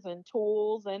resources and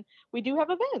tools, and we do have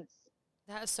events.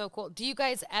 That is so cool. Do you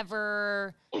guys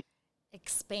ever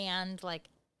expand like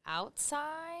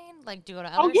outside? Like, do you go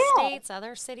to Oh other yeah. states,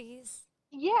 other cities?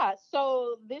 Yeah,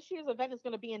 so this year's event is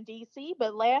going to be in DC,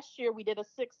 but last year we did a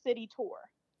 6-city tour.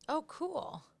 Oh,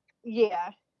 cool.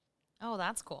 Yeah. Oh,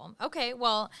 that's cool. Okay,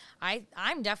 well,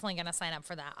 I'm definitely going to sign up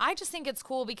for that. I just think it's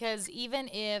cool because even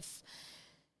if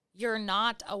you're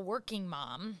not a working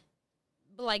mom,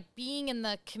 like being in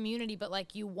the community, but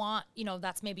like you want,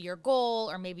 that's maybe your goal,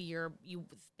 or maybe you've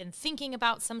been thinking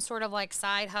about some sort of like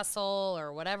side hustle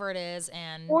or whatever it is.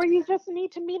 And Or you just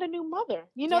need to meet a new mother.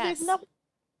 There's yes, nothing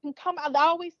can come out. I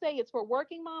always say it's for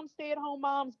working moms, stay-at-home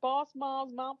moms, boss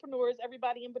moms, mompreneurs,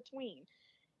 everybody in between.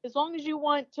 As long as you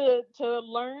want to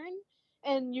learn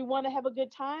and you want to have a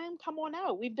good time, come on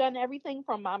out. We've done everything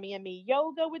from mommy and me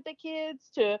yoga with the kids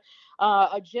to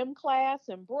a gym class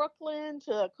in Brooklyn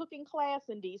to a cooking class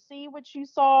in DC, which you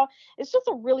saw. It's just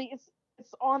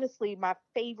it's honestly my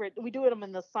favorite. We do it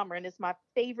in the summer, and it's my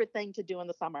favorite thing to do in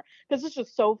the summer because it's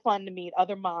just so fun to meet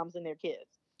other moms and their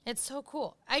kids. it's so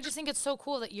cool. I just think it's so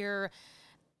cool that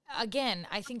again,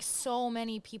 I think so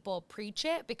many people preach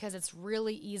it because it's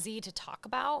really easy to talk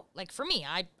about. Like for me,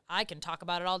 I can talk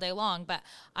about it all day long, but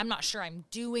I'm not sure I'm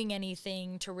doing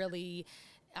anything to really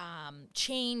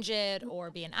change it or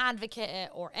be an advocate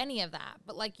or any of that.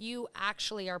 But like you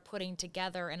actually are putting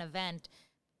together an event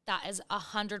that is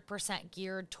 100%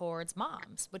 geared towards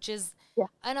moms, which is, Yeah.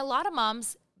 and a lot of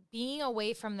moms being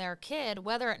away from their kid,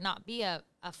 whether it not be a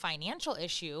financial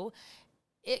issue,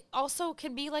 it also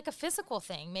can be like a physical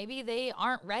thing. Maybe they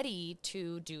aren't ready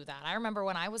to do that. I remember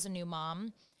when I was a new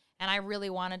mom and I really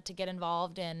wanted to get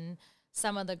involved in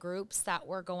some of the groups that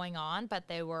were going on, but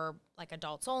they were like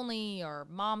adults only or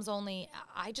moms only.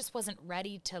 I just wasn't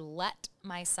ready to let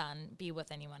my son be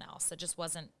with anyone else. It just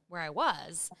wasn't where I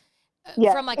was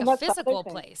Yeah. from like And a that's the other physical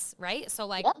thing. place, right? So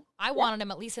like Yeah. I Yeah. wanted him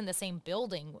at least in the same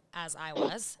building as I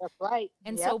was. That's right.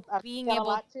 And Yep. so I see being that a able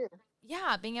lot too.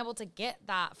 yeah, being able to get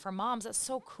that for moms, that's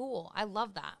so cool. I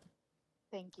love that.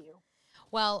 Thank you.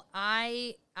 Well,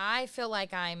 I feel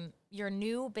like I'm your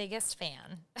new biggest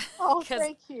fan Oh, because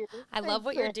thank you. I love Thanks,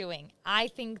 what you're Sam. doing. I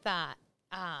think that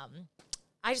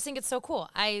I just think it's so cool.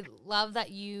 I love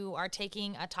that you are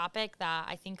taking a topic that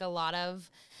I think a lot of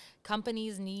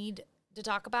companies need to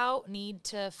talk about, need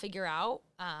to figure out,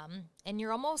 and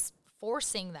you're almost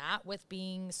forcing that with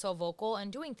being so vocal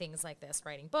and doing things like this,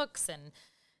 writing books and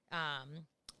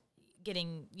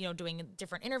getting, doing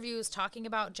different interviews, talking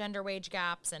about gender wage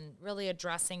gaps and really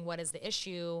addressing what is the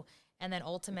issue. And then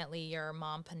ultimately your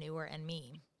mompreneur and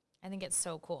me. I think it's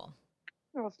so cool.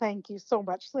 Oh, thank you so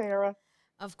much, Sarah.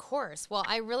 Of course. Well,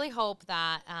 I really hope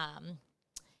that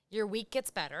your week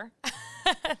gets better,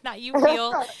 that you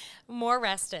feel more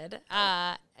rested,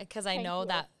 because I Thank know you.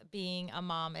 that being a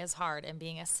mom is hard, and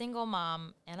being a single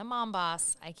mom and a mom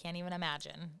boss, I can't even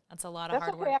imagine. That's a lot of That's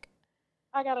hard okay. work.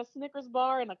 I got a Snickers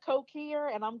bar and a Coke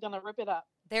here, and I'm gonna rip it up.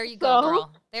 There you go, So,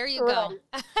 girl. There you go.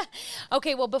 right.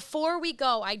 Okay, well, before we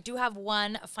go, I do have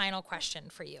one final question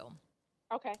for you.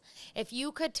 Okay. If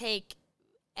you could take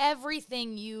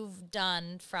everything you've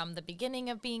done from the beginning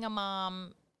of being a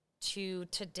mom to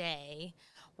today,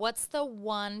 what's the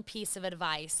one piece of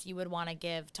advice you would want to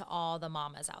give to all the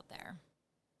mamas out there?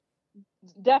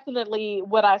 Definitely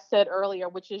what I said earlier,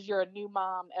 which is you're a new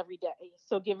mom every day.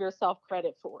 So give yourself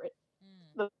credit for it.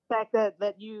 Mm. The fact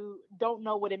that you don't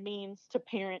know what it means to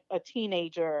parent a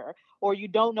teenager, or you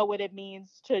don't know what it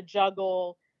means to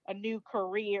juggle a new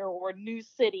career or a new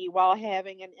city while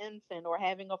having an infant or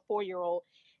having a 4-year-old.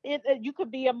 You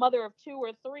could be a mother of two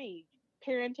or three.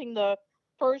 Parenting the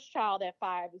first child at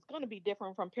 5 is going to be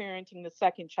different from parenting the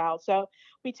second child. So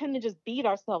we tend to just beat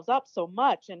ourselves up so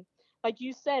much. And like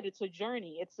you said, it's a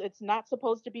journey. It's not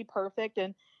supposed to be perfect,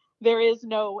 and there is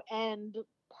no end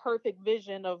perfect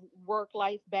vision of work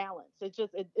life balance.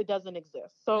 It doesn't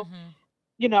exist. So,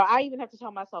 Mm-hmm. I even have to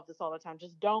tell myself this all the time.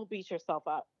 Just don't beat yourself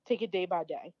up. Take it day by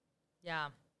day. Yeah.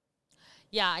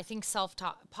 Yeah, I think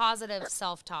self-talk, positive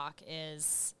self-talk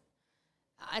is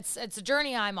it's a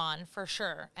journey I'm on for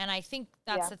sure. And I think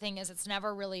that's Yeah. the thing is it's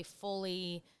never really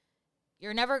fully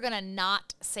you're never going to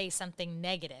not say something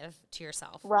negative to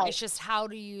yourself. Right. It's just how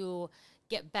do you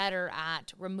get better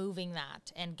at removing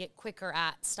that and get quicker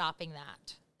at stopping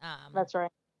that That's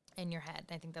right. in your head.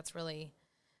 I think that's really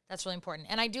important.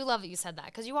 And I do love that you said that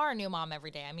because you are a new mom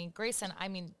every day. I mean, Grayson,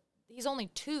 he's only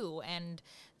 2, and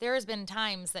there has been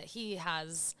times that he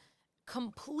has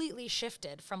completely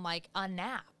shifted from like a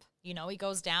nap. He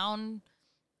goes down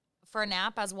for a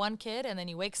nap as one kid, and then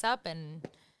he wakes up and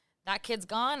that kid's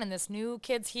gone and this new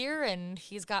kid's here and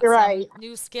he's got some Right.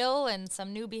 new skill and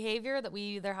some new behavior that we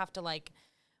either have to like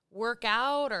work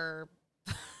out or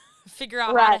figure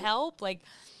out how to Right. help. Like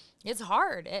it's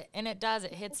hard and it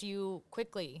hits you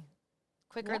quicker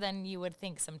Yeah. than you would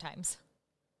think sometimes.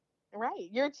 Right.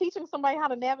 You're teaching somebody how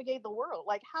to navigate the world.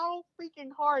 Like, how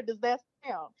freaking hard does that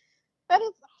sound? That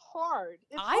is hard.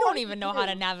 It's I don't hard to even know how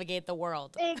to do. navigate the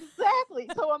world. Exactly.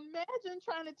 So imagine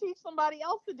trying to teach somebody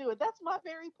else to do it. That's my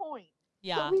very point.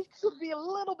 Yeah. So we should be a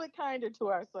little bit kinder to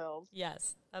ourselves.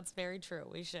 Yes, that's very true.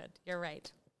 We should. You're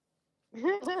right.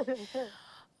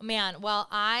 Man, well,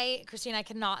 Christine, I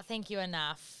cannot thank you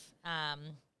enough.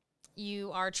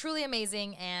 You are truly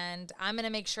amazing, and I'm going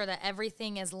to make sure that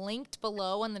everything is linked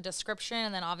below in the description,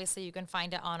 and then obviously you can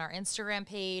find it on our Instagram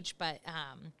page, but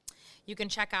you can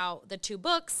check out the 2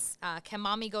 books. Can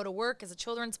Mommy Go to Work is a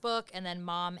children's book, and then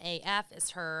Mom AF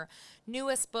is her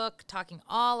newest book, talking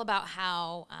all about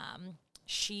how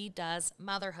she does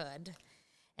motherhood.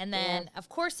 And then, of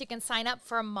course, you can sign up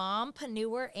for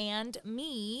Mompreneur and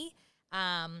me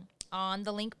on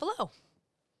the link below.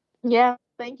 Yeah.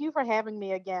 Thank you for having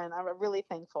me again. I'm really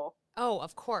thankful. Oh,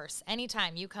 of course.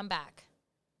 Anytime you come back,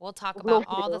 we'll talk about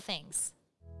all the things.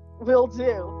 Will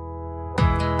do.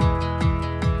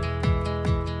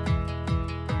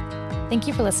 Thank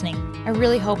you for listening. I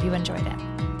really hope you enjoyed it.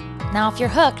 Now, if you're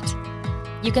hooked,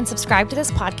 you can subscribe to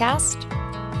this podcast,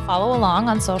 follow along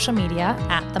on social media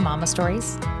at The Mama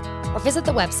Stories, or visit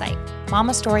the website,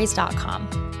 mamastories.com.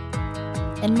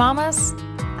 And mamas,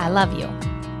 I love you.